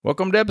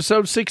Welcome to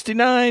episode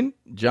 69,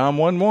 John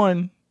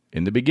 1:1.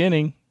 In the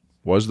beginning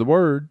was the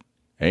Word,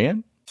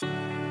 and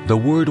the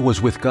Word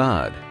was with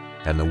God,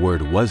 and the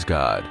Word was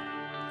God,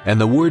 and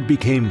the Word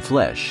became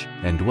flesh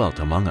and dwelt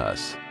among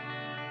us.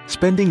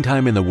 Spending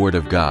time in the Word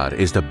of God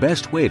is the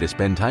best way to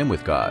spend time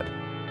with God.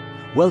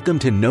 Welcome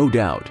to No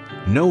Doubt,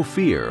 No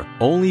Fear,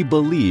 Only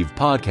Believe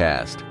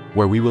podcast,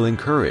 where we will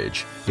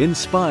encourage,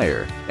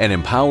 inspire, and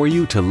empower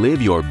you to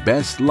live your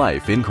best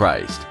life in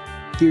Christ.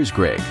 Here's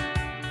Greg.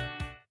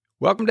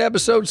 welcome to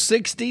episode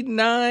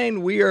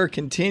 69. We are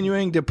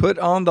continuing to put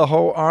on the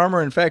whole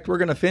armor. In fact, we're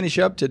going to finish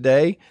up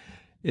today.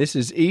 This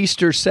is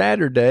Easter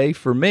Saturday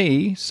for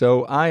me,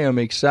 so I am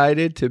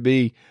excited to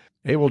be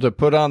able to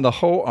put on the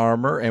whole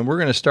armor, and we're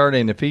going to start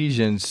in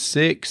Ephesians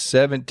 6,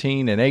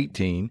 17, and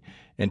 18,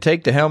 and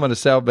take the helmet of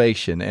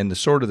salvation and the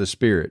sword of the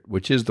Spirit,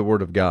 which is the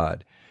Word of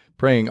God,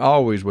 praying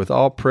always with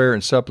all prayer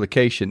and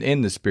supplication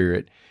in the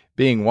Spirit,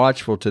 being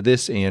watchful to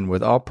this end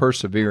with all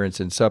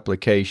perseverance and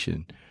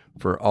supplication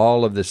for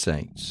all of the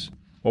saints.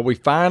 Well, we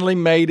finally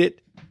made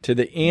it to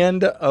the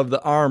end of the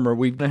armor.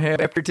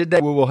 After today,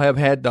 we will have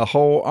had the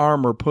whole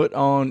armor put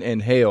on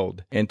and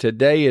held. And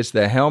today is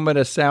the helmet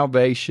of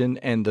salvation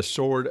and the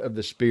sword of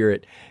the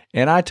Spirit.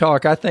 And I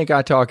think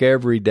I talk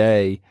every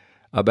day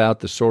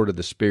about the sword of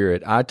the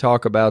Spirit. I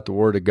talk about the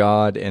Word of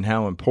God and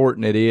how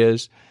important it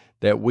is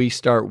that we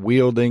start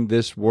wielding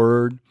this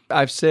Word.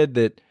 I've said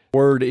that the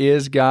Word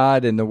is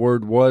God and the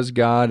Word was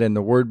God and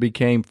the Word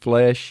became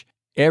flesh.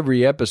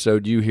 Every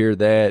episode you hear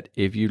that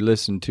if you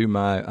listen to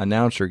my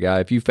announcer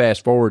guy. If you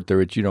fast forward through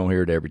it, you don't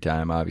hear it every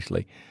time,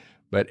 obviously.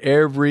 But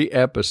every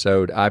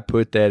episode, I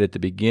put that at the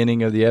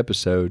beginning of the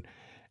episode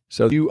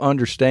so you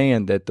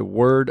understand that the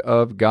Word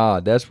of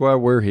God, that's why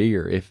we're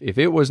here. If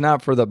it was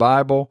not for the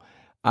Bible,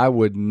 I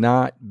would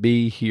not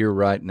be here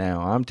right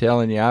now. I'm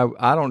telling you,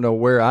 I don't know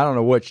where, I don't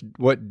know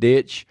what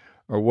ditch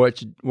or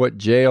what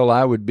jail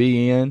I would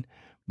be in.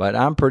 But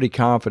I'm pretty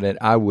confident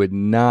I would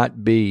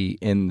not be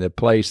in the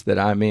place that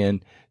I'm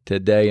in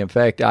today. In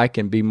fact, I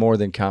can be more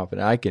than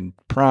confident. I can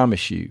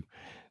promise you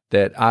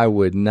that I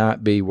would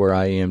not be where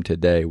I am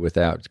today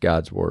without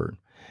God's Word.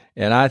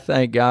 And I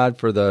thank God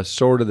for the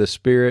sword of the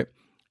Spirit,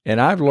 and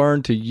I've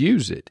learned to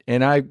use it.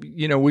 And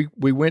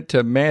we went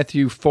to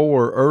Matthew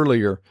 4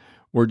 earlier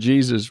where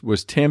Jesus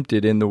was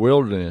tempted in the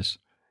wilderness,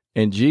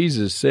 and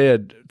Jesus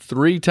said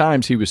 3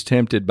 times he was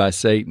tempted by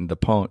Satan, the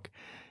punk.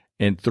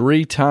 And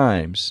 3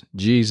 times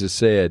Jesus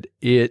said,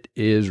 "It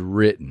is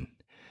written."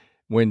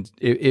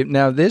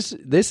 Now this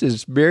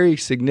is very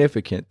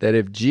significant that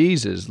if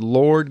Jesus,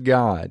 Lord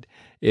God,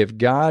 if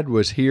God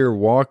was here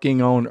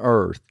walking on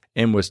earth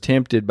and was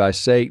tempted by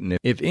Satan,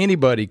 if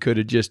anybody could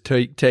have just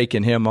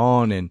taken him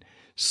on and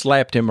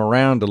slapped him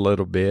around a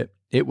little bit,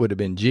 it would have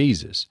been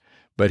Jesus.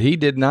 But he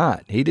did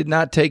not. He did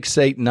not take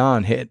Satan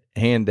on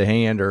hand to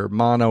hand or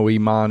mano a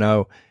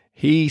mano.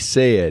 He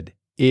said,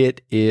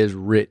 "It is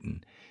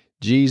written."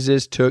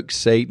 Jesus took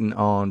Satan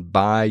on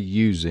by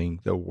using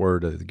the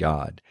Word of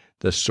God,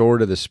 the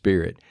sword of the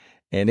Spirit,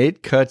 and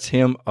it cuts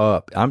him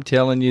up. I'm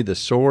telling you, the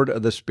sword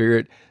of the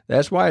Spirit,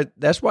 that's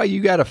why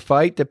you got to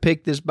fight to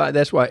pick this Bible.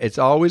 That's why it's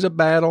always a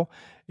battle.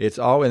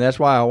 And that's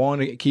why I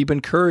want to keep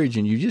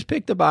encouraging you. Just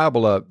pick the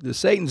Bible up.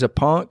 Satan's a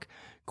punk.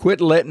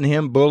 Quit letting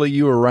him bully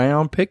you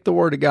around. Pick the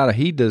Word of God.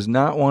 He does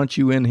not want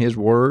you in his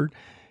Word.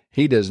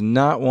 He does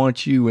not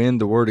want you in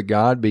the Word of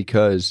God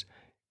because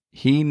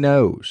he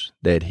knows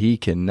that he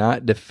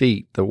cannot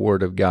defeat the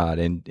Word of God.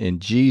 And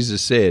Jesus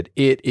said,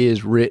 "It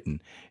is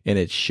written," and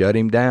it shut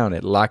him down.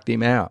 It locked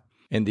him out.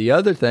 And the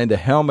other thing, the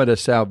helmet of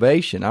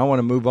salvation, I want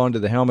to move on to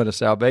the helmet of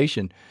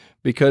salvation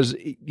because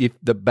if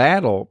the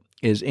battle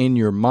is in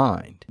your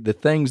mind, the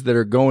things that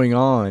are going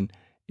on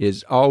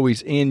is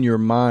always in your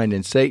mind,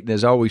 and Satan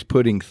is always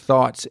putting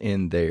thoughts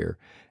in there.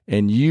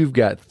 And you've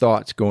got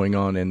thoughts going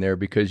on in there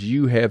because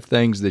you have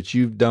things that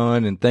you've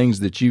done and things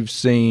that you've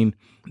seen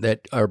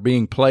that are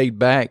being played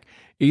back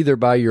either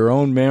by your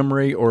own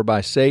memory or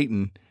by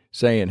Satan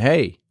saying,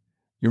 "Hey,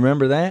 you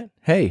remember that?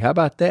 Hey, how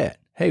about that?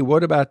 Hey,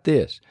 what about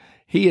this?"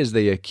 He is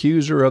the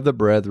accuser of the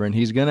brethren.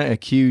 He's going to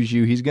accuse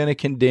you. He's going to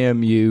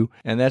condemn you.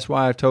 And that's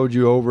why I've told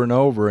you over and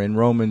over in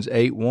Romans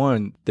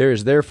 8:1, "There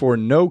is therefore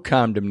no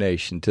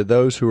condemnation to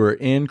those who are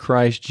in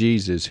Christ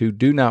Jesus, who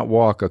do not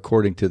walk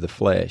according to the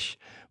flesh,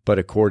 but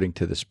according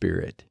to the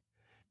Spirit."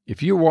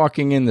 If you're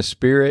walking in the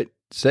Spirit,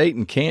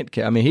 Satan can't,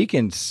 he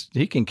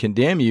can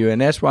condemn you. And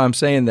that's why I'm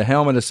saying the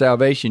helmet of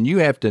salvation, you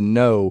have to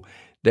know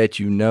that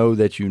you know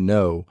that you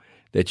know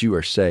that you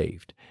are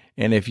saved.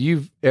 And if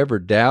you've ever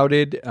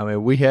doubted,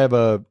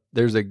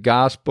 there's a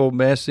gospel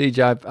message.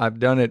 I've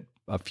done it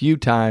a few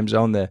times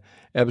on the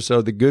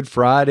episode, the Good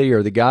Friday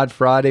or the God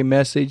Friday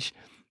message.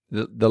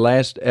 The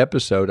last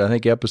episode, I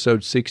think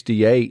episode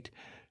 68,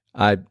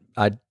 I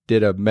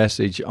did a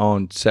message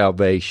on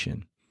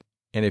salvation.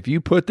 And if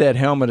you put that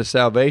helmet of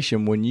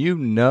salvation, when you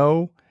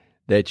know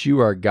that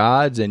you are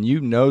God's and you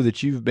know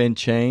that you've been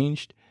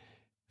changed,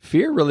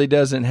 fear really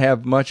doesn't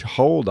have much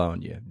hold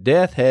on you.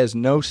 Death has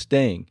no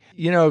sting.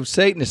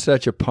 Satan is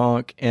such a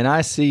punk, and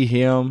I see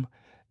him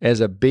as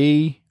a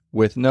bee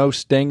with no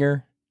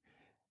stinger.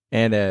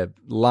 and a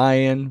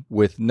lion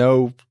with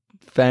no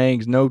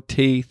fangs, no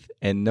teeth,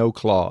 and no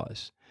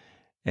claws.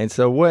 And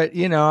so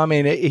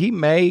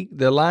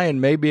the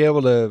lion may be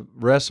able to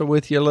wrestle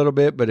with you a little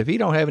bit, but if he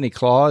don't have any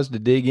claws to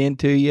dig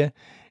into you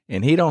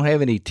and he don't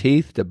have any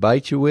teeth to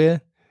bite you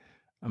with,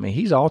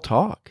 he's all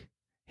talk.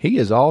 He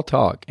is all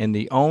talk. And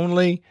the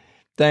only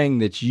thing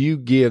that you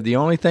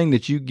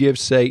give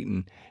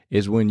Satan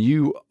is when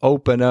you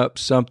open up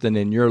something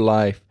in your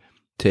life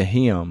to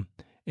him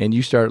and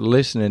you start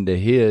listening to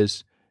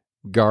his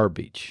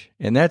garbage.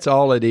 And that's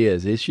all it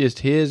is. It's just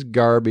his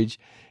garbage,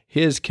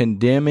 his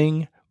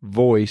condemning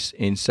voice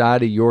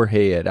inside of your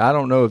head. I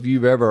don't know if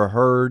you've ever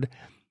heard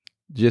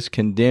just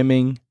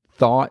condemning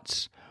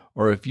thoughts,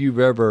 or if you've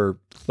ever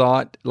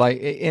thought,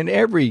 like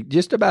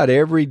just about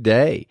every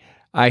day,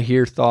 I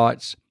hear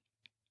thoughts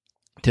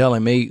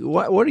telling me,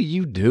 what are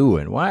you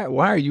doing?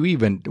 Why do you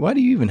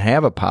even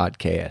have a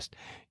podcast?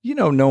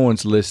 No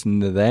one's listening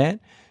to that.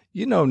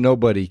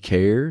 Nobody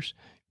cares.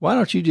 Why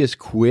don't you just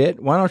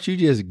quit? Why don't you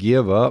just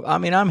give up?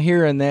 I'm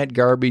hearing that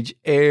garbage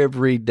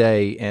every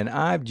day, and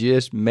I've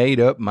just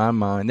made up my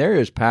mind. There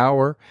is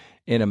power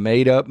in a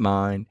made-up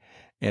mind,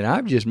 and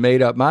I've just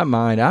made up my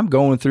mind. I'm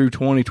going through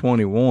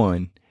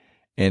 2021,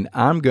 and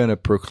I'm going to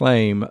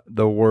proclaim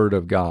the Word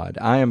of God.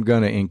 I am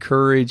going to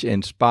encourage,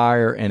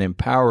 inspire, and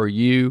empower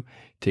you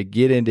to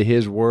get into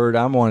His Word.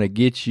 I want to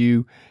get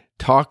you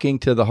talking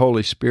to the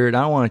Holy Spirit.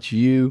 I want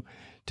you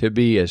to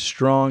be as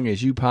strong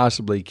as you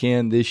possibly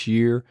can this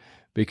year,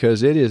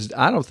 because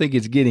I don't think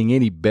it's getting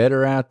any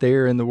better out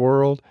there in the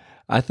world.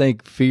 I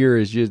think fear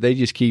is they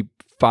just keep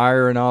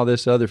firing all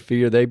this other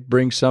fear. They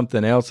bring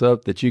something else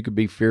up that you could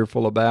be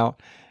fearful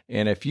about.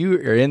 And if you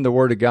are in the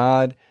Word of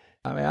God,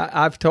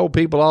 I've told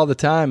people all the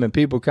time, and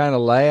people kind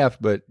of laugh,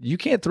 but you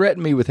can't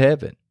threaten me with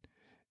heaven.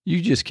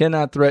 You just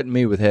cannot threaten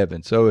me with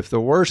heaven. So if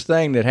the worst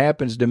thing that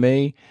happens to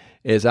me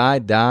is I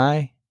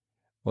die,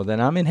 well,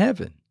 then I'm in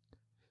heaven.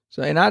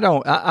 So, and I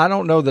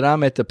don't know that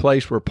I'm at the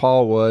place where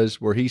Paul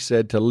was, where he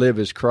said to live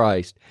as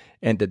Christ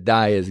and to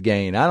die as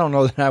gain. I don't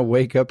know that I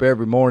wake up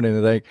every morning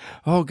and think,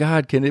 oh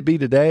God, can it be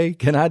today?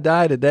 Can I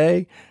die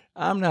today?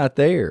 I'm not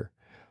there.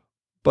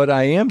 But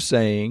I am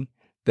saying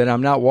that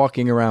I'm not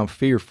walking around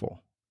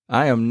fearful.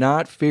 I am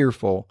not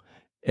fearful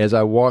as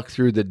I walk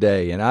through the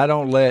day. And I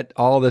don't let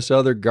all this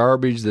other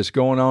garbage that's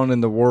going on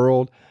in the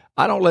world,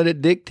 I don't let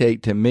it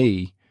dictate to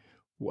me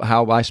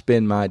how I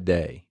spend my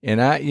day. And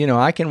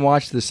I can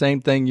watch the same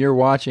thing you're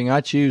watching.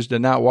 I choose to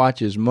not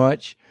watch as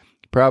much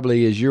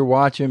probably as you're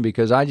watching,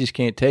 because I just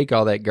can't take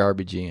all that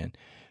garbage in.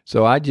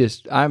 So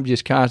I'm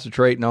just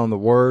concentrating on the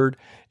Word,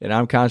 and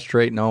I'm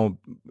concentrating on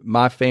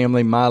my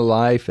family, my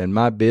life, and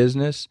my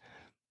business.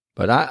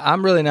 But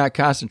I'm really not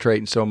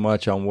concentrating so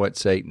much on what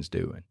Satan's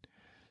doing.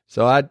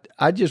 So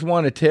I just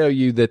want to tell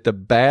you that the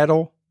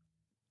battle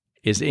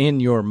is in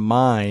your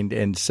mind,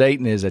 and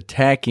Satan is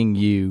attacking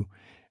you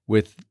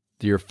with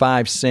your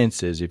five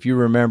senses. If you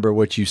remember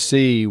what you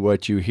see,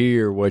 what you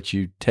hear, what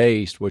you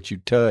taste, what you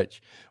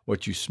touch,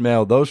 what you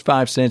smell, those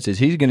five senses,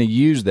 he's going to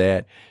use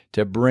that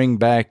to bring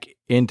back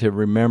into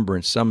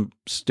remembrance some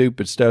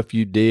stupid stuff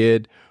you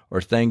did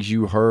or things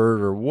you heard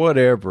or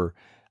whatever.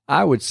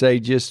 I would say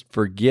just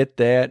forget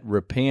that,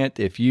 repent.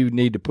 If you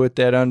need to put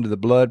that under the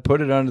blood, put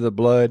it under the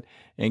blood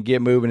and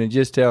get moving, and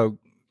just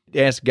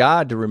ask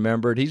God to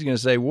remember it. He's going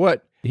to say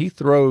what? He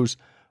throws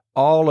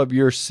all of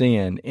your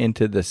sin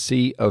into the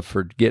sea of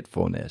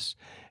forgetfulness.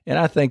 And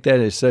I think that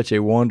is such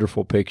a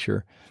wonderful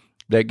picture,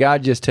 that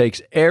God just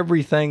takes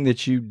everything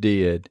that you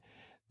did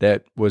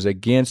that was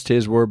against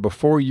His Word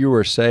before you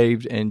were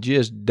saved and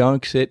just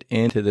dunks it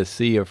into the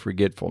sea of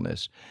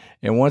forgetfulness.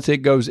 And once it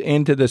goes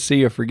into the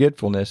sea of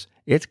forgetfulness,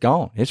 it's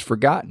gone. It's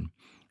forgotten.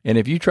 And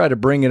if you try to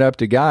bring it up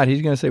to God,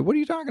 He's going to say, what are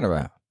you talking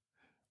about?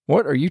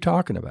 What are you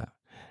talking about?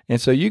 And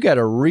so you got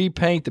to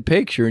repaint the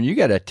picture, and you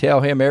got to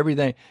tell Him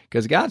everything,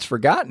 because God's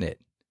forgotten it.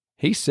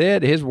 He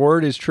said His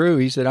Word is true.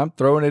 He said, I'm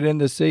throwing it in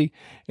the sea,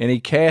 and He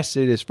casts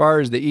it as far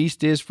as the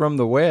east is from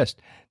the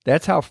west.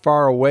 That's how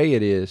far away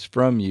it is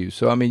from you.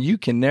 So, you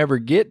can never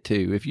get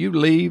to. If you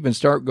leave and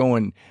start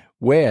going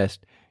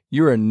west,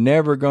 you are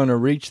never going to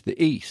reach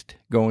the east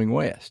going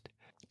west.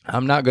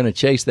 I'm not going to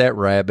chase that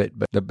rabbit,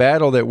 but the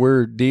battle that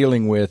we're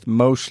dealing with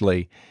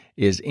mostly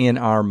is in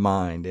our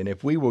mind. And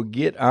if we will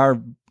get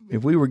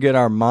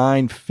our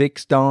mind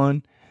fixed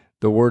on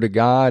the Word of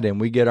God, and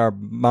we get our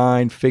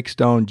mind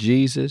fixed on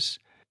Jesus,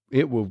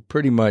 it will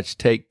pretty much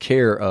take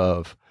care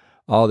of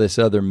all this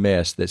other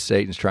mess that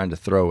Satan's trying to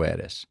throw at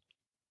us.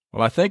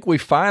 Well, I think we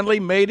finally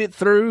made it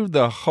through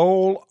the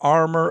whole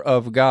armor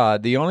of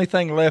God. The only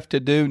thing left to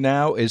do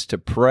now is to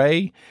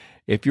pray.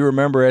 If you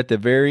remember at the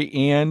very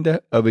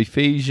end of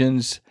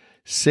Ephesians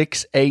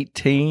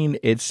 6:18,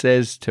 it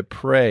says to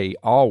pray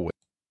always,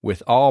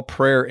 with all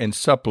prayer and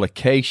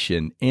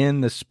supplication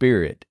in the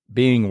Spirit,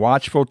 being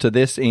watchful to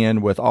this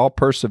end with all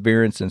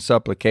perseverance and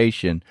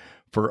supplication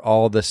for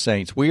all the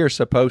saints. We are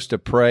supposed to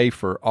pray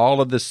for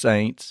all of the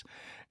saints.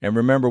 And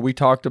remember, we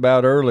talked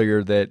about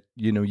earlier that,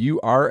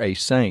 you are a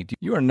saint.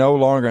 You are no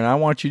longer, and I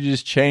want you to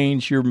just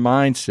change your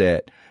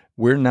mindset.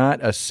 We're not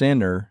a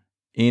sinner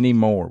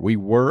anymore. We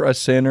were a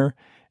sinner,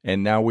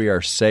 and now we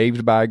are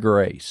saved by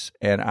grace.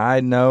 And I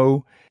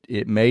know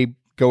it may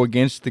go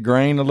against the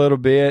grain a little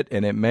bit,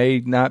 and it may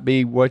not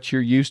be what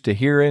you're used to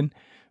hearing,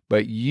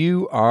 but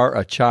you are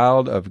a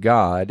child of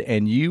God,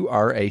 and you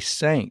are a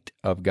saint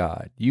of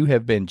God. You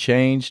have been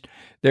changed.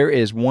 There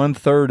is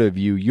 1/3 of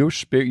you.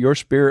 Your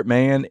spirit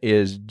man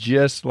is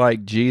just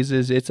like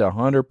Jesus. It's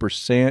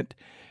 100%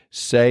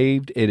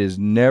 saved. It is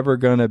never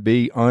going to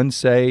be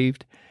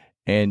unsaved,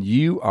 and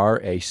you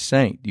are a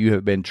saint. You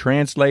have been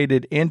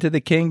translated into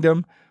the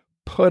kingdom.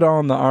 Put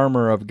on the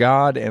armor of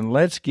God, and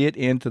let's get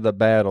into the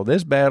battle.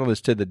 This battle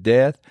is to the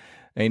death.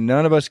 Ain't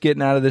none of us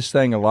getting out of this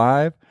thing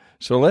alive.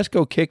 So let's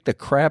go kick the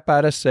crap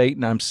out of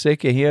Satan. I'm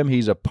sick of him.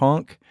 He's a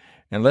punk.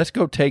 And let's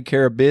go take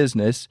care of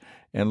business,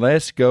 and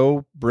let's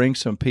go bring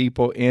some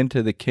people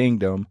into the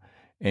kingdom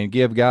and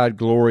give God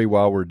glory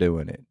while we're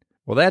doing it.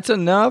 Well, that's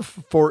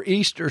enough for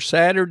Easter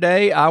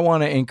Saturday. I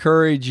want to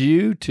encourage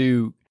you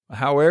to,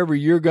 however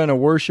you're going to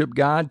worship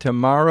God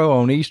tomorrow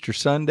on Easter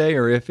Sunday,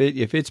 or if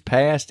it's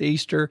past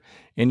Easter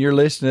and you're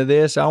listening to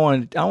this, I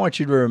want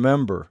you to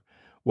remember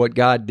what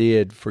God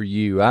did for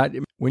you.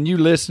 When you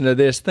listen to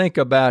this, think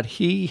about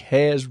He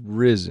has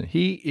risen.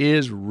 He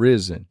is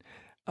risen.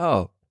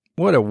 Oh,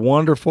 what a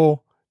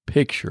wonderful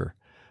picture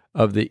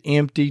of the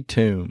empty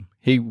tomb.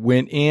 He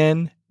went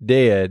in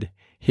dead.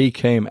 He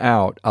came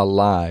out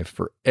alive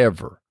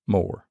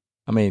forevermore.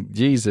 I mean,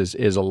 Jesus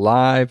is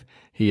alive.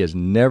 He is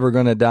never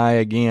going to die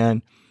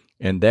again.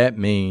 And that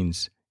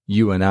means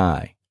you and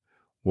I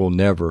will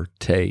never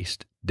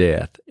taste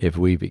death if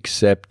we've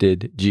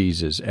accepted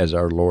Jesus as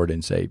our Lord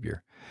and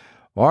Savior.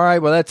 All right,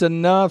 well, that's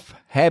enough.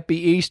 Happy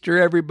Easter,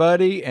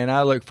 everybody, and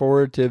I look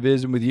forward to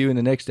visiting with you in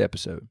the next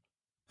episode.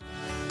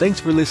 Thanks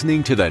for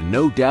listening to the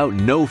No Doubt,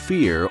 No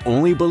Fear,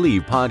 Only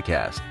Believe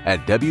podcast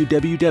at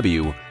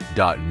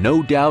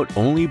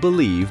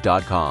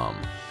www.nodoubtonlybelieve.com.